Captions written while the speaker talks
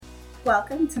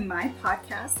Welcome to my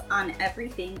podcast on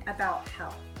everything about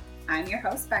health. I'm your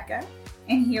host, Becca,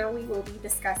 and here we will be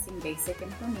discussing basic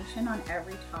information on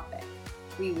every topic.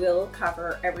 We will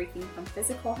cover everything from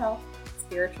physical health,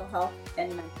 spiritual health, and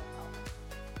mental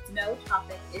health. No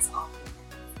topic is off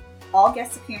limits. All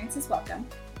guest appearances welcome.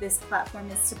 This platform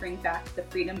is to bring back the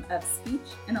freedom of speech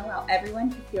and allow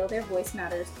everyone to feel their voice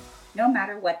matters, no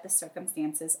matter what the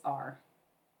circumstances are.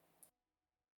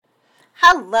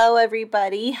 Hello,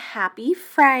 everybody. Happy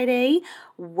Friday.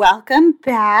 Welcome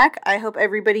back. I hope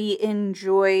everybody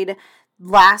enjoyed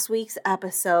last week's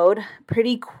episode.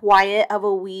 Pretty quiet of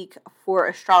a week for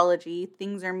astrology.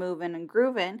 Things are moving and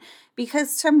grooving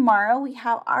because tomorrow we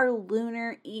have our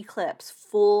lunar eclipse,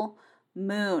 full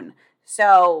moon.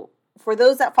 So for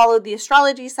those that followed the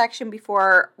astrology section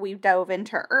before we dove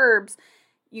into herbs,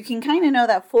 you can kind of know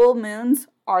that full moons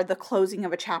are the closing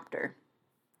of a chapter.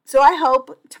 So I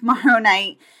hope tomorrow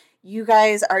night you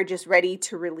guys are just ready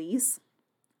to release,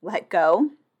 let go,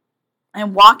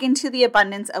 and walk into the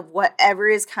abundance of whatever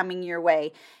is coming your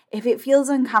way. If it feels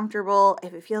uncomfortable,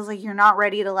 if it feels like you're not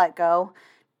ready to let go,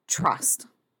 trust.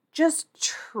 Just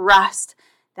trust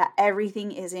that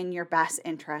everything is in your best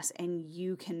interest and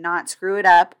you cannot screw it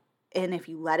up. And if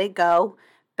you let it go,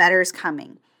 better is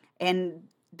coming. And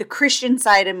the Christian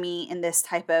side of me in this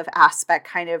type of aspect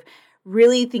kind of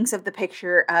really thinks of the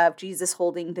picture of Jesus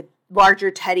holding the larger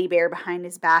teddy bear behind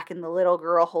his back and the little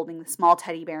girl holding the small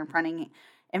teddy bear in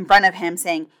front of him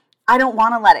saying, I don't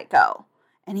want to let it go.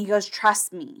 And he goes,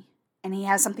 trust me. And he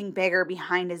has something bigger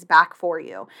behind his back for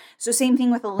you. So same thing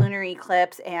with a lunar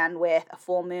eclipse and with a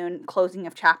full moon closing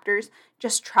of chapters.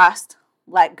 Just trust,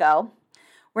 let go.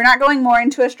 We're not going more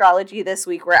into astrology this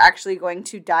week. We're actually going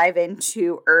to dive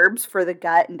into herbs for the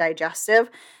gut and digestive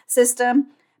system.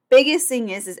 Biggest thing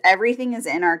is everything is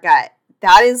in our gut.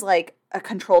 That is like a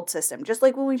controlled system. Just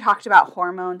like when we talked about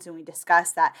hormones and we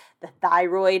discussed that the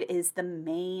thyroid is the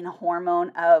main hormone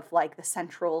of like the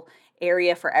central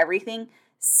area for everything.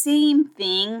 Same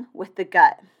thing with the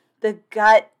gut. The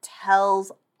gut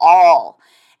tells all.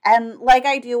 And like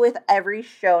I do with every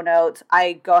show note,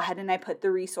 I go ahead and I put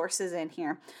the resources in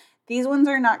here. These ones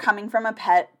are not coming from a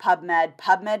PubMed.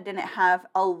 PubMed didn't have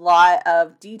a lot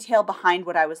of detail behind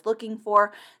what I was looking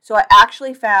for. So I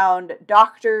actually found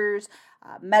doctors,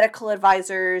 medical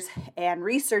advisors, and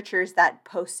researchers that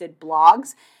posted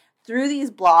blogs. Through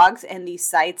these blogs and these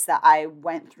sites that I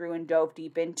went through and dove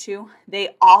deep into,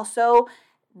 they also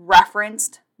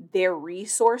referenced their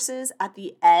resources at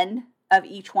the end of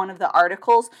each one of the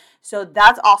articles. So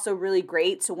that's also really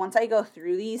great. So once I go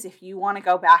through these, if you want to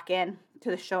go back in to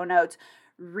the show notes,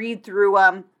 read through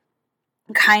them,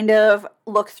 kind of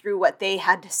look through what they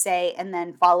had to say, and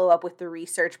then follow up with the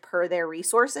research per their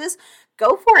resources,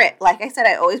 go for it. Like I said,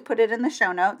 I always put it in the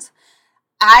show notes.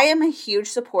 I am a huge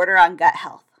supporter on gut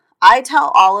health. I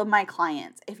tell all of my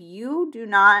clients, if you do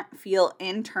not feel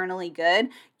internally good,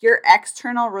 your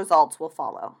external results will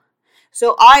follow.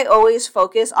 So I always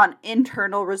focus on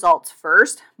internal results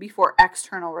first before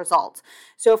external results.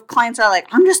 So if clients are like,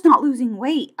 I'm just not losing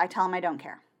weight, I tell them I don't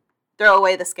care. Throw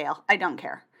away the scale. I don't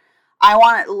care. I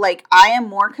am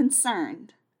more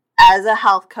concerned as a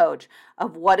health coach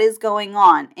of what is going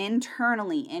on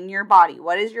internally in your body.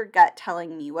 What is your gut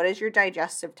telling me? What is your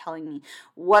digestive telling me?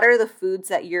 What are the foods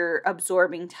that you're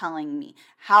absorbing telling me?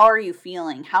 How are you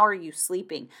feeling? How are you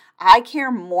sleeping? I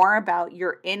care more about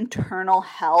your internal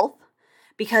health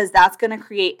because that's going to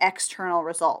create external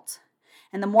results.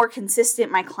 And the more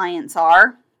consistent my clients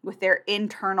are with their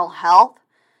internal health,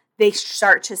 they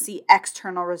start to see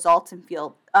external results and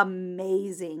feel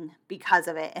amazing because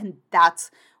of it. And that's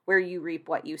where you reap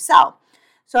what you sow.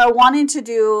 So I wanted to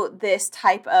do this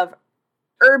type of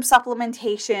herb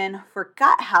supplementation for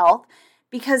gut health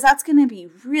because that's going to be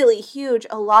really huge.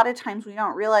 A lot of times we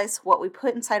don't realize what we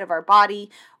put inside of our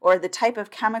body or the type of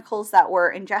chemicals that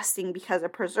we're ingesting because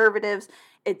of preservatives.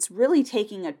 It's really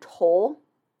taking a toll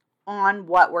on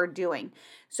what we're doing.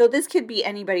 So this could be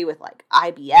anybody with like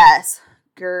IBS,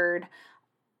 GERD,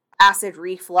 acid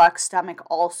reflux, stomach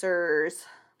ulcers,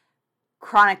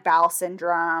 chronic bowel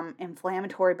syndrome,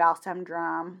 inflammatory bowel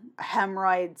syndrome,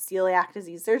 hemorrhoids, celiac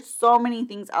disease. There's so many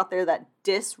things out there that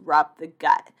disrupt the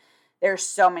gut. There's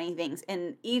so many things,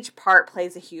 and each part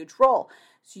plays a huge role.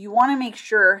 So you want to make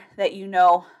sure that you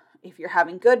know if you're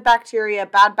having good bacteria,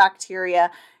 bad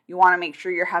bacteria. You want to make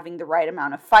sure you're having the right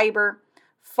amount of fiber.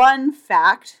 Fun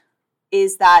fact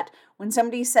is that when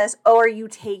somebody says, oh, are you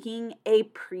taking a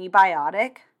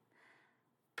prebiotic?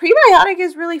 Prebiotic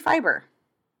is really fiber.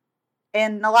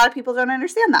 And a lot of people don't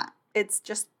understand that. It's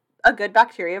just a good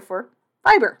bacteria for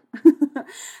fiber.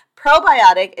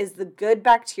 Probiotic is the good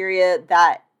bacteria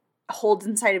that holds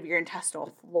inside of your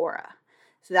intestinal flora.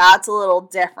 So that's a little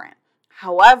different.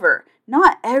 However,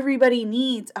 not everybody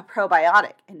needs a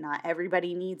probiotic and not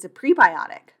everybody needs a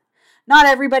prebiotic. Not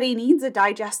everybody needs a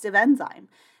digestive enzyme.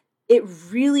 It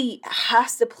really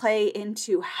has to play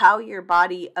into how your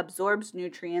body absorbs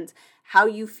nutrients, how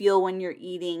you feel when you're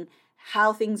eating,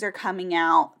 how things are coming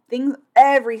out.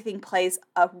 Everything plays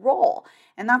a role.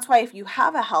 And that's why if you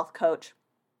have a health coach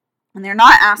and they're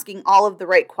not asking all of the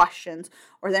right questions,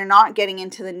 or they're not getting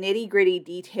into the nitty-gritty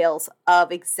details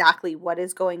of exactly what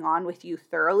is going on with you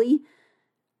thoroughly,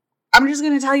 I'm just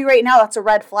going to tell you right now, that's a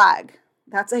red flag.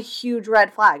 That's a huge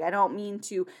red flag. I don't mean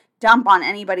to dump on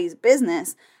anybody's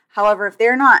business. However, if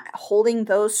they're not holding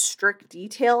those strict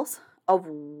details of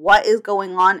what is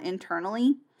going on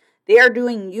internally, they are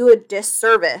doing you a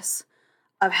disservice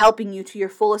of helping you to your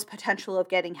fullest potential of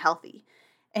getting healthy.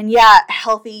 And yeah,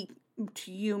 healthy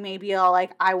to you may be all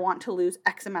like, I want to lose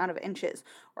X amount of inches,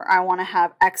 or I want to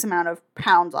have X amount of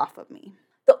pounds off of me.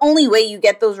 The only way you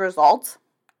get those results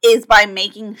is by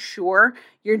making sure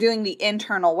you're doing the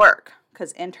internal work,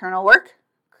 because internal work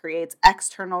creates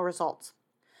external results.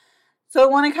 So I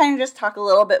want to kind of just talk a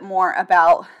little bit more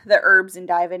about the herbs and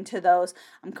dive into those.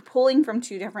 I'm pulling from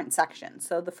two different sections.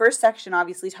 So the first section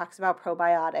obviously talks about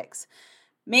probiotics.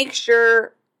 Make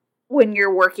sure when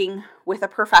you're working with a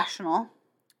professional,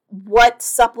 what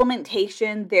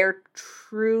supplementation they're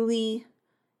truly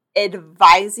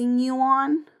advising you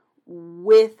on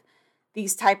with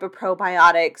these type of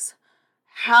probiotics,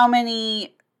 how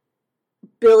many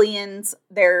billions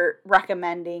they're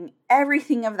recommending,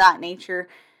 everything of that nature.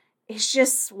 It's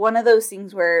just one of those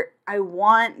things where I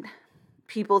want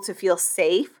people to feel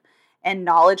safe and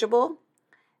knowledgeable.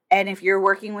 And if you're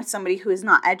working with somebody who is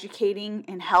not educating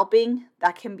and helping,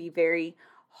 that can be very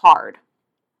hard.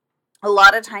 A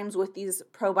lot of times with these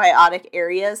probiotic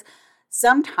areas,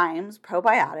 sometimes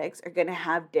probiotics are going to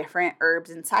have different herbs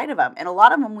inside of them. And a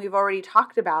lot of them we've already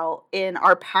talked about in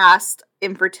our past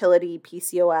infertility,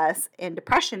 PCOS, and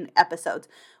depression episodes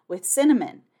with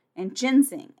cinnamon and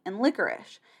ginseng and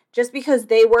licorice. Just because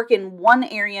they work in one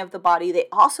area of the body, they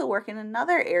also work in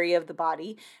another area of the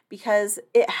body because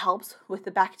it helps with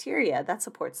the bacteria that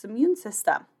supports the immune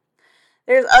system.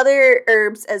 There's other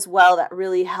herbs as well that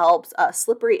really helps.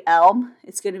 Slippery elm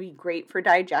is going to be great for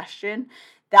digestion.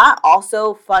 That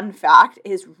also, fun fact,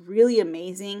 is really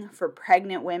amazing for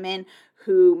pregnant women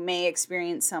who may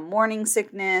experience some morning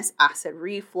sickness, acid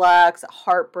reflux,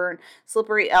 heartburn.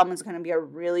 Slippery elm is going to be a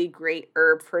really great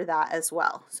herb for that as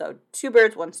well. So 2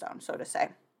 birds, 1 stone, so to say.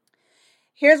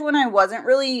 Here's one I wasn't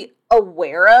really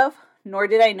aware of, nor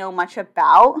did I know much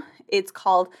about. It's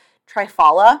called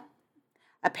triphala.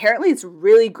 Apparently, it's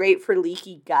really great for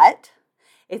leaky gut.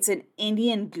 It's an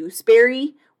Indian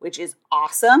gooseberry, which is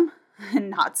awesome.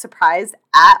 Not surprised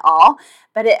at all,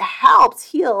 but it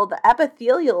helps heal the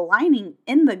epithelial lining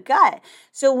in the gut.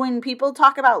 So when people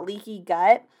talk about leaky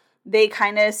gut, they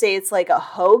kind of say it's like a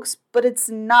hoax, but it's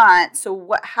not. So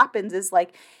what happens is,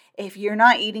 like, if you're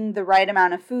not eating the right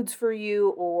amount of foods for you,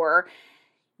 or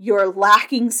you're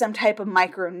lacking some type of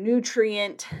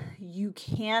micronutrient, you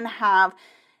can have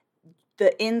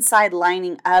the inside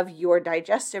lining of your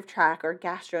digestive tract or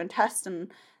gastrointestinal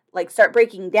start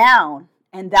breaking down.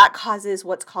 And that causes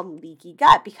what's called leaky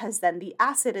gut, because then the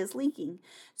acid is leaking.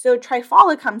 So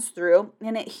triphala comes through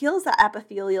and it heals the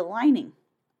epithelial lining.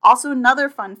 Also, another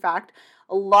fun fact,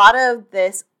 a lot of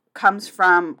this comes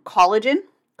from collagen.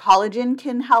 Collagen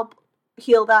can help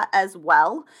heal that as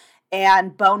well,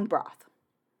 and bone broth.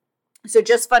 So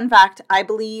just fun fact, I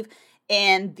believe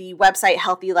in the website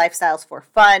Healthy Lifestyles for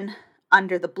Fun.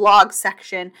 Under the blog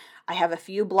section, I have a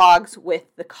few blogs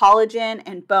with the collagen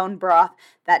and bone broth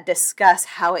that discuss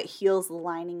how it heals the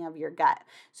lining of your gut.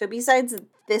 So besides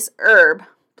this herb,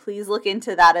 please look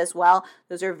into that as well.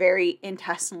 Those are very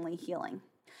intestinally healing.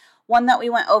 One that we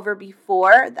went over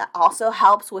before that also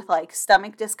helps with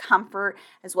stomach discomfort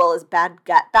as well as bad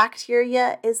gut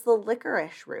bacteria is the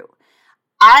licorice root.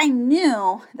 I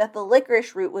knew that the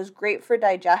licorice root was great for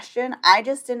digestion. I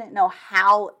just didn't know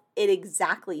how it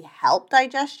exactly helped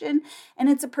digestion, and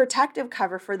it's a protective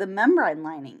cover for the membrane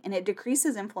lining, and it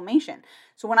decreases inflammation.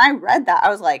 So when I read that, I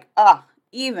was like, oh,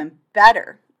 even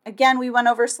better. Again, we went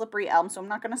over slippery elm, so I'm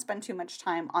not going to spend too much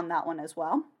time on that one as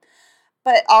well.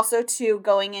 But also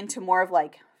going into more of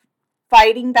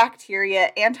fighting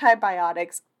bacteria,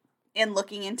 antibiotics, and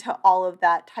looking into all of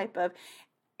that type of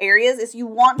areas is you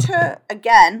want to,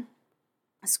 again,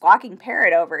 squawking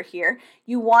parrot over here,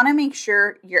 you want to make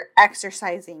sure you're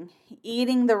exercising,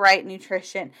 eating the right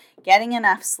nutrition, getting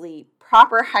enough sleep,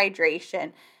 proper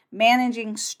hydration,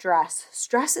 managing stress.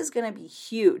 Stress is going to be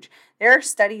huge. There are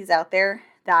studies out there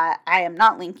that I am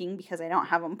not linking because I don't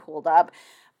have them pulled up.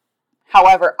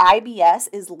 However, IBS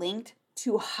is linked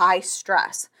to high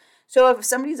stress. So if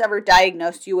somebody's ever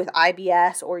diagnosed you with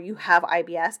IBS or you have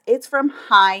IBS, it's from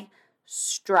high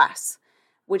stress,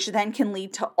 which then can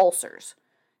lead to ulcers.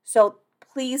 So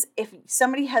please, if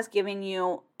somebody has given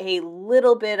you a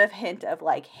little bit of hint of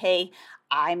like, hey,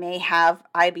 I may have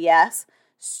IBS,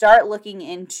 start looking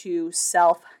into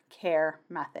self-care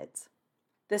methods.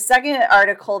 The second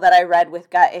article that I read with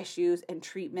gut issues and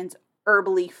treatments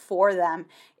herbally for them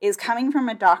is coming from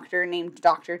a doctor named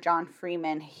Dr. John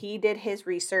Freeman. He did his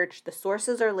research. The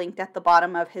sources are linked at the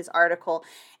bottom of his article,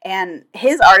 and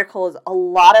his article is a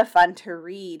lot of fun to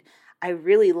read.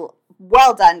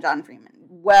 Well done, John Freeman.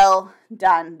 Well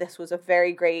done. This was a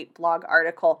very great blog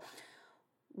article.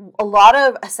 A lot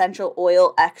of essential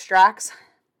oil extracts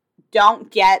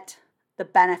don't get the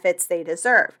benefits they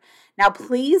deserve. Now,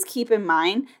 please keep in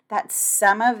mind that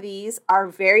some of these are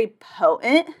very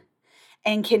potent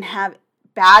and can have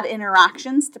bad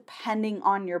interactions depending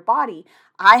on your body.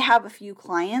 I have a few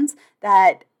clients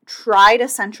that tried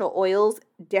essential oils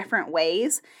different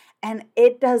ways, and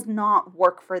it does not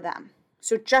work for them.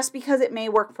 So just because it may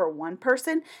work for one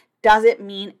person doesn't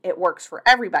mean it works for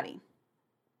everybody.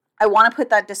 I want to put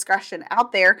that discussion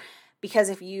out there because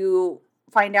if you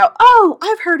find out, oh,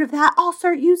 I've heard of that, I'll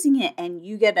start using it, and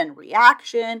you get a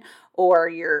reaction or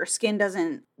your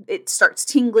skin it starts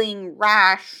tingling,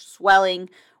 rash, swelling,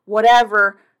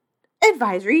 whatever,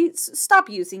 advisory, stop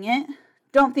using it.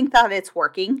 Don't think that it's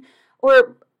working.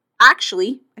 Or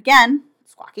actually, again,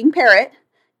 squawking parrot,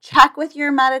 check with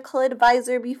your medical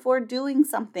advisor before doing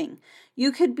something.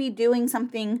 You could be doing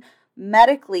something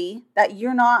medically that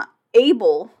you're not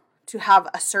able to have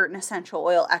a certain essential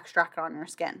oil extract on your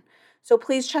skin. So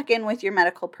please check in with your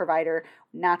medical provider,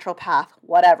 naturopath,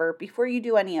 whatever, before you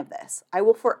do any of this. I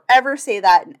will forever say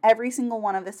that in every single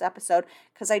one of this episode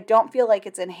because I don't feel like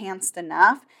it's enhanced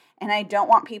enough, and I don't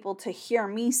want people to hear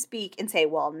me speak and say,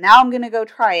 well, now I'm going to go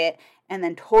try it, and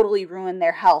then totally ruin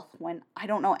their health when I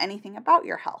don't know anything about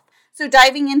your health. So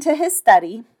diving into his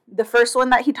study, the first one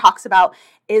that he talks about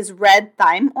is red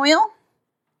thyme oil.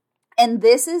 And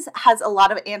this has a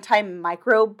lot of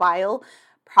antimicrobial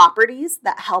properties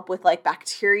that help with like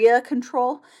bacteria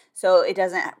control. So it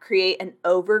doesn't create an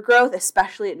overgrowth,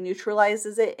 especially it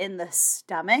neutralizes it in the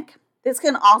stomach. This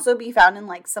can also be found in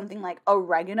like something like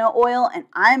oregano oil. And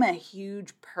I'm a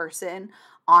huge person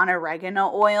on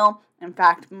oregano oil. In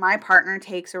fact, my partner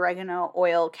takes oregano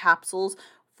oil capsules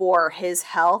for his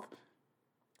health.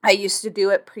 I used to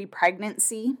do it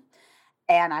pre-pregnancy,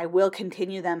 and I will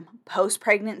continue them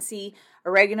post-pregnancy.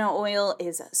 Oregano oil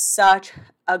is such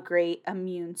a great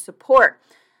immune support.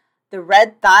 The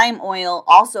red thyme oil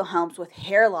also helps with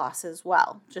hair loss as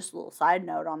well. Just a little side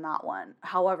note on that one.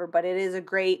 However, but it is a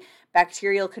great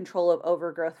bacterial control of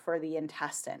overgrowth for the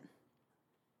intestine.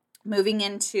 Moving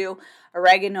into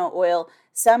oregano oil,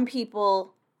 some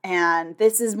people, and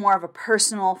this is more of a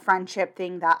personal friendship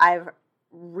thing that I've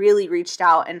really reached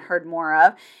out and heard more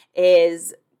of,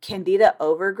 is Candida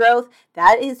overgrowth.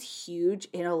 That is huge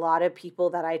in a lot of people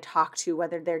that I talk to,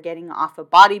 whether they're getting off of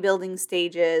bodybuilding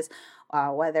stages,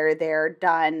 whether they're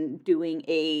done doing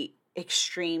a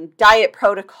extreme diet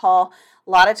protocol.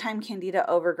 A lot of time Candida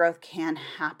overgrowth can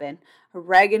happen.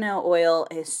 Oregano oil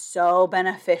is so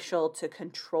beneficial to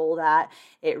control that.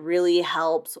 It really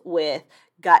helps with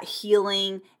gut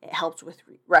healing. It helps with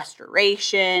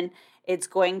restoration. It's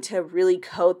going to really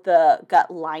coat the gut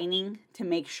lining to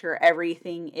make sure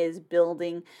everything is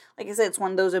building. Like I said, it's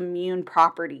one of those immune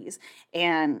properties.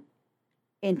 And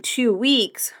in 2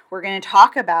 weeks, we're going to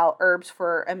talk about herbs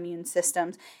for immune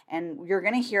systems. And you're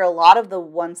going to hear a lot of the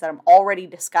ones that I'm already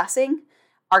discussing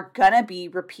are going to be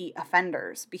repeat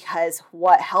offenders, because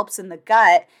what helps in the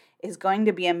gut is going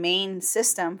to be a main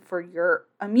system for your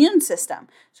immune system.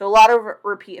 So a lot of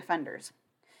repeat offenders.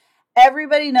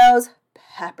 Everybody knows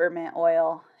peppermint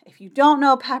oil. If you don't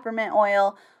know peppermint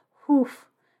oil,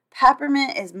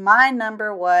 peppermint is my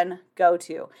number one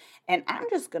go-to. And I'm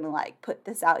just going to put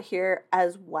this out here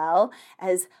as well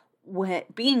as when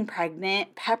being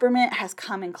pregnant, peppermint has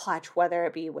come in clutch, whether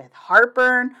it be with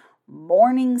heartburn,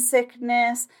 morning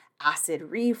sickness, acid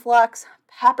reflux.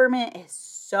 Peppermint is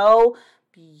so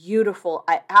beautiful.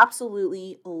 I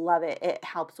absolutely love it. It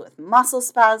helps with muscle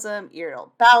spasm,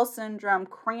 irritable bowel syndrome,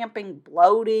 cramping,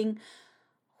 bloating.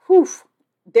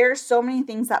 There's so many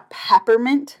things that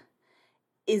peppermint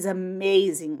is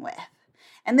amazing with.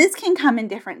 And this can come in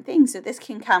different things. So this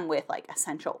can come with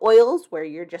essential oils where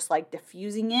you're just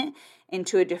diffusing it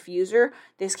into a diffuser.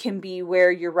 This can be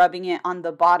where you're rubbing it on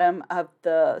the bottom of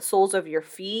the soles of your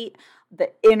feet,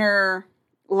 the inner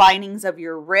linings of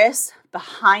your wrists,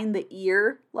 behind the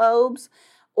ear lobes,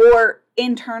 or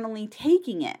internally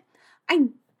taking it.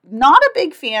 I'm not a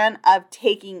big fan of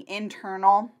taking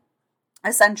internal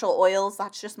essential oils.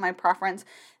 That's just my preference.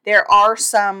 There are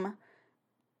some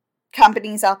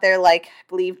companies out there, like I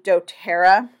believe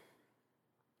doTERRA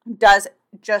does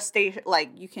just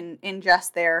you can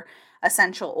ingest their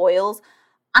essential oils.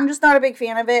 I'm just not a big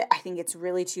fan of it. I think it's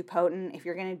really too potent. If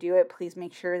you're going to do it, please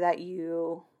make sure that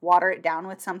you water it down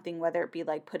with something, whether it be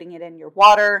like putting it in your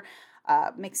water,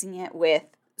 mixing it with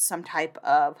some type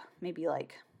of maybe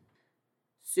like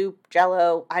soup,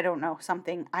 jello, I don't know,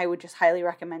 something. I would just highly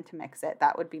recommend to mix it.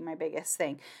 That would be my biggest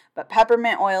thing. But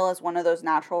peppermint oil is one of those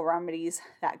natural remedies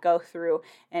that go through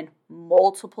in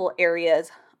multiple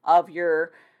areas of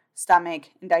your stomach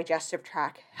and digestive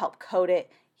tract, help coat it,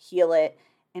 heal it,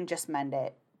 and just mend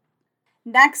it.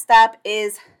 Next up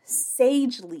is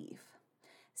sage leaf.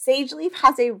 Sage leaf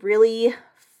has a really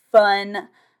fun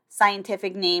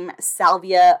scientific name,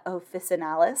 Salvia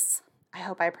officinalis. I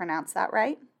hope I pronounced that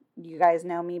right. You guys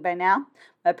know me by now.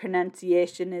 My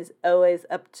pronunciation is always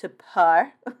up to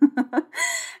par.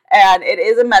 And it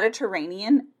is a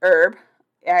Mediterranean herb.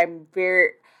 I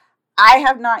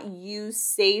have not used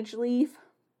sage leaf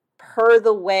per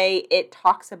the way it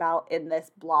talks about in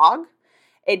this blog.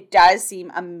 It does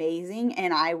seem amazing,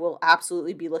 and I will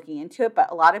absolutely be looking into it.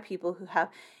 But a lot of people who have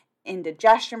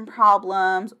indigestion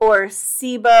problems or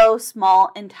SIBO,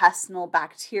 small intestinal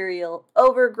bacterial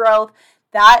overgrowth,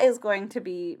 that is going to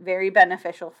be very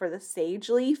beneficial for the sage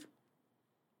leaf.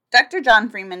 Dr. John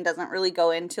Freeman doesn't really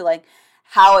go into like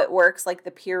how it works like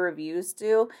the peer reviews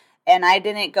do, and I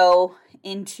didn't go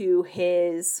into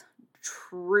his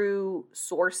true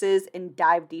sources and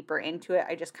dive deeper into it.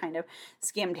 I just kind of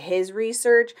skimmed his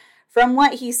research. From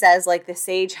what he says, like the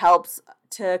sage helps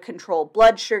to control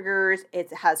blood sugars.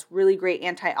 It has really great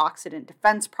antioxidant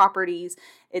defense properties.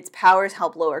 Its powers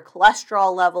help lower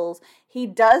cholesterol levels. He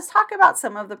does talk about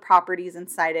some of the properties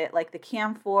inside it, like the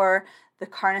camphor, the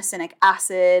carnosic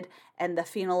acid, and the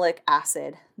phenolic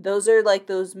acid. Those are like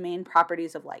those main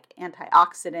properties of like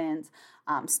antioxidants,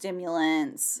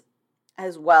 stimulants,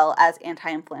 as well as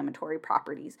anti-inflammatory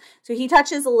properties. So he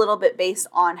touches a little bit based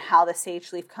on how the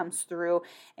sage leaf comes through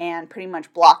and pretty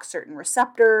much blocks certain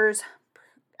receptors,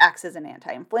 acts as an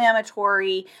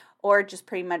anti-inflammatory, or just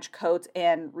pretty much coats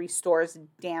and restores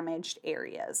damaged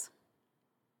areas.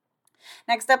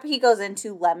 Next up, he goes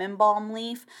into lemon balm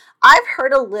leaf. I've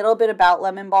heard a little bit about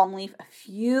lemon balm leaf. A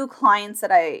few clients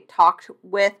that I talked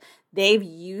with, they've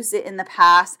used it in the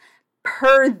past.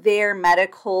 Per their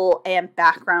medical and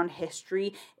background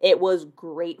history, it was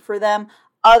great for them.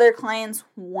 Other clients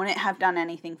wouldn't have done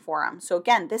anything for them. So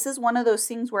again, this is one of those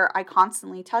things where I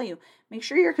constantly tell you, make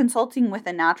sure you're consulting with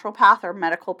a naturopath or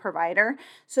medical provider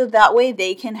so that way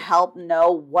they can help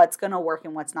know what's going to work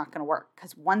and what's not going to work,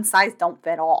 because one size don't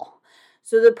fit all.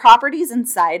 So the properties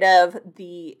inside of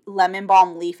the lemon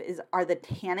balm leaf are the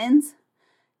tannins,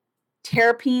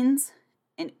 terpenes,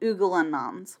 and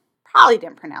euglenones. Probably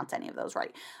didn't pronounce any of those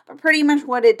right. But pretty much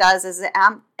what it does is it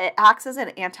acts as an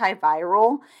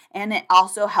antiviral, and it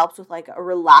also helps with like a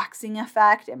relaxing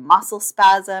effect and muscle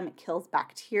spasm. It kills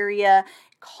bacteria,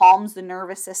 it calms the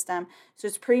nervous system. So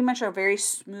it's pretty much a very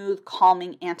smooth,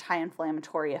 calming,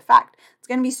 anti-inflammatory effect. It's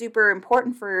going to be super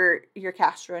important for your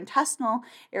gastrointestinal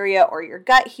area or your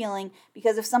gut healing,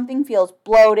 because if something feels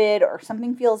bloated or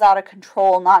something feels out of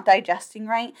control, not digesting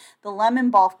right, the lemon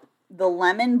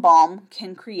balm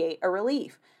can create a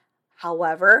relief.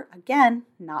 However, again,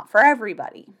 not for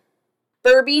everybody.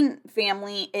 Berbein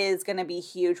family is going to be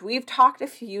huge. We've talked a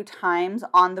few times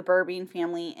on the berbein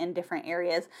family in different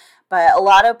areas, but a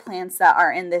lot of plants that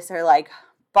are in this are like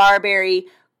barberry,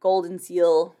 golden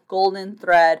seal, golden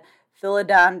thread,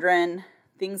 philodendron,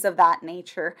 things of that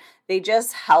nature. They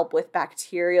just help with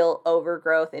bacterial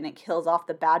overgrowth, and it kills off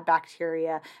the bad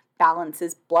bacteria,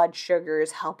 balances blood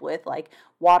sugars, help with like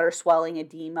water swelling,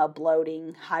 edema,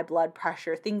 bloating, high blood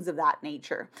pressure, things of that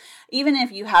nature. Even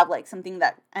if you have like something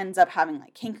that ends up having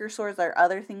like canker sores or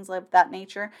other things like that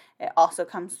nature, it also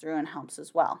comes through and helps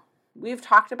as well. We've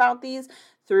talked about these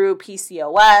through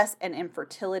PCOS and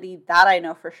infertility. That I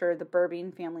know for sure. The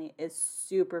berbein family is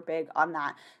super big on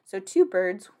that. So two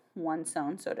birds, one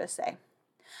stone, so to say.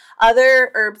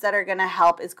 Other herbs that are going to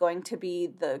help is going to be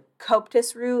the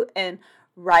coptis root and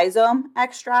rhizome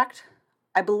extract.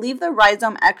 I believe the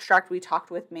rhizome extract we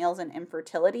talked with males and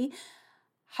infertility.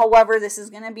 However, this is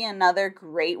going to be another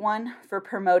great one for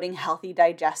promoting healthy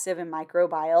digestive and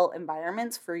microbial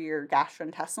environments for your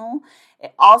gastrointestinal.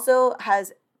 It also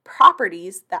has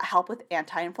properties that help with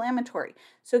anti-inflammatory.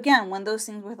 So again, when those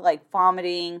things with like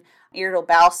vomiting, irritable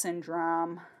bowel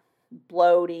syndrome,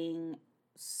 bloating,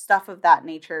 stuff of that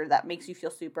nature that makes you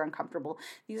feel super uncomfortable.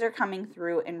 These are coming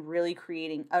through and really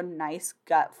creating a nice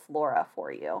gut flora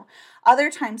for you.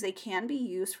 Other times they can be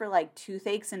used for like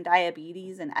toothaches and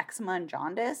diabetes and eczema and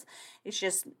jaundice. It's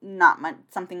just not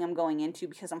something I'm going into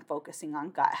because I'm focusing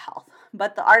on gut health.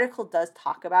 But the article does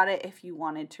talk about it if you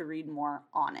wanted to read more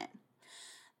on it.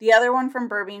 The other one from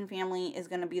Burbean family is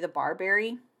going to be the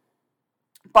barberry.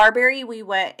 Barberry we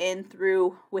went in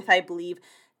through with, I believe,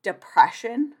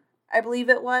 depression, I believe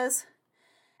it was.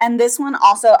 And this one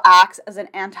also acts as an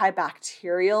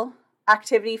antibacterial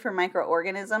activity for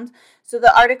microorganisms. So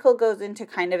the article goes into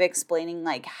kind of explaining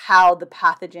like how the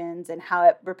pathogens and how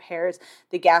it repairs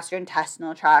the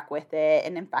gastrointestinal tract with it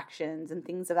and infections and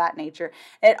things of that nature.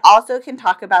 It also can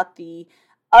talk about the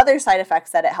other side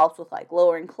effects that it helps with, like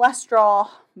lowering cholesterol,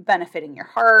 benefiting your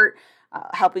heart,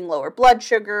 helping lower blood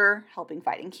sugar, helping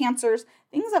fighting cancers,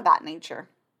 things of that nature.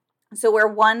 So where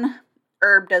one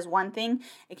herb does one thing,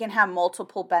 it can have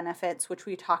multiple benefits, which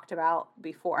we talked about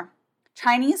before.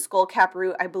 Chinese skullcap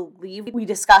root, I believe we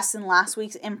discussed in last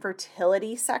week's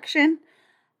infertility section.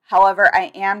 However,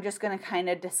 I am just going to kind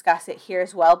of discuss it here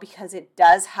as well because it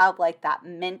does have like that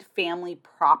mint family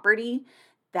property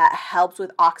that helps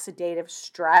with oxidative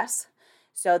stress.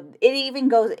 So it even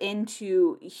goes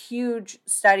into huge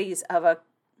studies of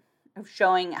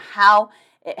showing how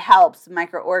it helps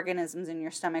microorganisms in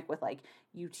your stomach with like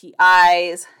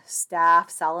UTIs, staph,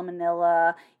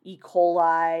 salmonella, E.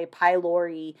 coli,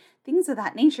 pylori, things of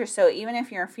that nature. So even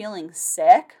if you're feeling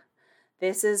sick,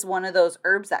 this is one of those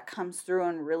herbs that comes through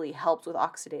and really helps with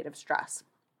oxidative stress.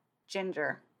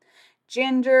 Ginger.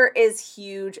 Ginger is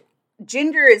huge.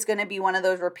 Ginger is going to be one of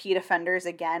those repeat offenders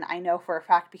again. I know for a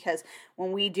fact because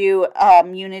when we do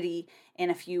Unity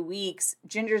in a few weeks,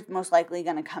 ginger is most likely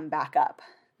going to come back up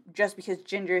just because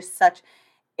ginger is such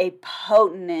a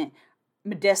potent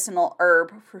medicinal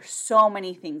herb for so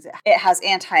many things. It has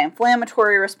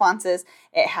anti-inflammatory responses.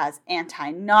 It has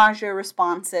anti-nausea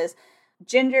responses.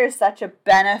 Ginger is such a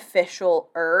beneficial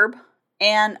herb,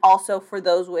 and also for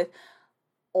those with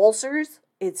ulcers,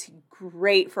 it's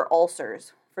great for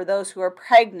ulcers. For those who are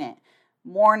pregnant,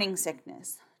 morning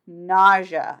sickness,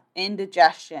 nausea,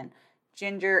 indigestion,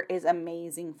 ginger is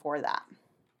amazing for that.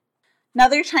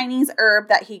 Another Chinese herb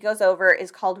that he goes over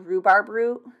is called rhubarb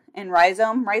root and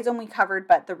rhizome. Rhizome we covered,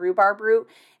 but the rhubarb root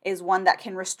is one that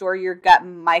can restore your gut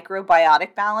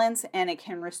microbiotic balance, and it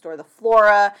can restore the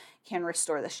flora, can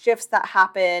restore the shifts that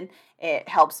happen. It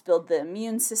helps build the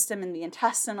immune system in the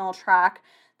intestinal tract.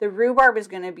 The rhubarb is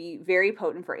going to be very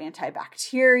potent for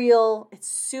antibacterial. It's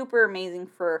super amazing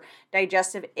for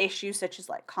digestive issues such as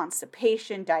like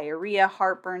constipation, diarrhea,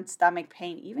 heartburn, stomach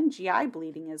pain, even GI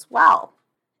bleeding as well.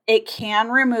 It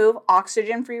can remove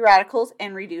oxygen-free radicals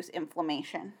and reduce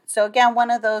inflammation. So again,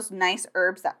 one of those nice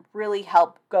herbs that really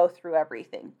help go through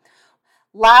everything.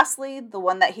 Lastly, the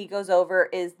one that he goes over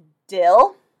is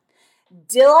dill.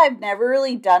 Dill I've never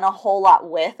really done a whole lot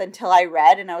with until I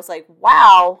read, and I was like,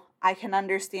 wow, I can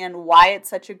understand why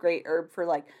it's such a great herb for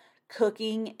like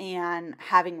cooking and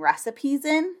having recipes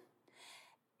in.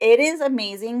 It is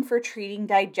amazing for treating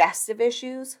digestive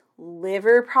issues,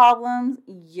 liver problems,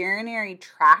 urinary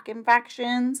tract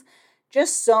infections,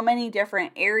 just so many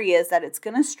different areas that it's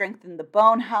going to strengthen the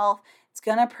bone health. It's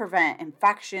going to prevent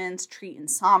infections, treat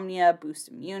insomnia, boost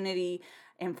immunity,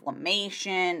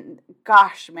 inflammation.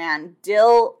 Gosh, man,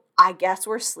 dill, I guess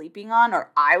we're sleeping on,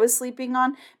 or I was sleeping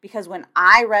on, because when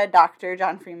I read Dr.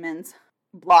 John Freeman's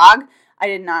blog, I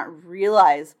did not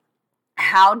realize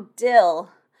how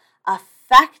dill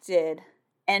affected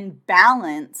and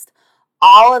balanced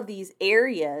all of these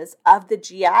areas of the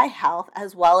GI health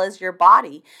as well as your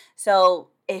body. So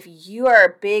if you are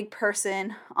a big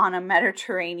person on a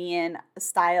Mediterranean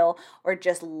style or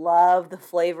just love the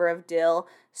flavor of dill,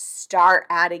 start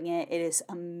adding it. It is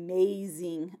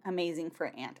amazing, amazing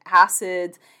for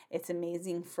antacids. It's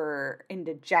amazing for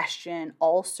indigestion,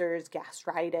 ulcers,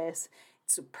 gastritis.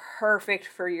 It's perfect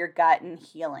for your gut and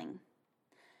healing.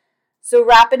 So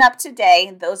wrapping up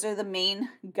today, those are the main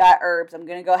gut herbs. I'm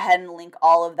going to go ahead and link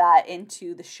all of that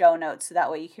into the show notes so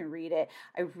that way you can read it.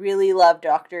 I really love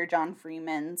Dr. John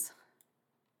Freeman's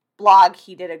blog.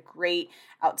 He did a great,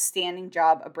 outstanding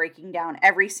job of breaking down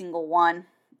every single one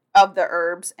of the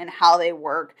herbs and how they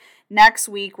work. Next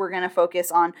week, we're going to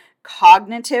focus on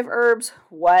cognitive herbs,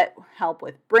 what help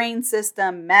with brain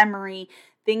system, memory,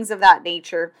 things of that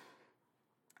nature.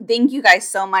 Thank you guys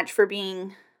so much for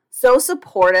being so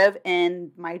supportive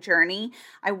in my journey.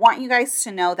 I want you guys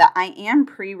to know that I am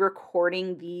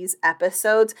pre-recording these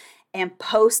episodes and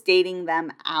post-dating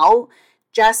them out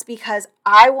just because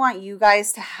I want you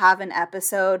guys to have an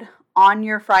episode on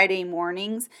your Friday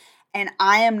mornings And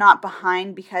I am not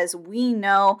behind because we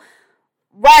know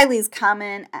Riley's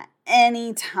coming at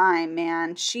any time,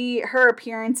 man. Her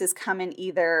appearance is coming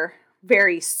either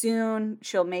very soon,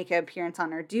 she'll make an appearance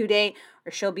on her due date,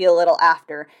 or she'll be a little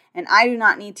after. And I do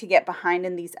not need to get behind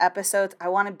in these episodes. I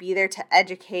want to be there to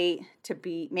educate,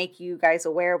 make you guys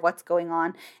aware of what's going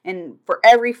on. And for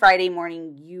every Friday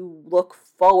morning, you look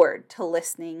forward to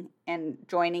listening and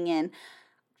joining in.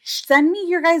 Send me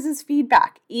your guys'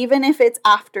 feedback, even if it's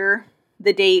after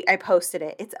the date I posted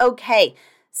it. It's okay.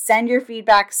 Send your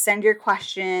feedback, send your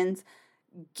questions.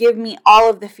 Give me all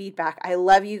of the feedback. I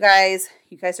love you guys.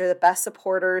 You guys are the best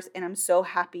supporters, and I'm so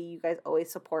happy you guys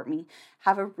always support me.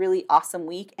 Have a really awesome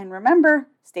week, and remember,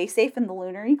 stay safe in the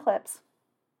lunar eclipse.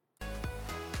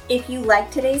 If you like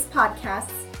today's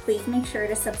podcasts, please make sure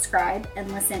to subscribe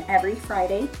and listen every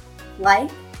Friday.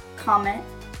 Like, comment,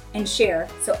 and share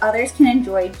so others can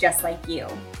enjoy just like you.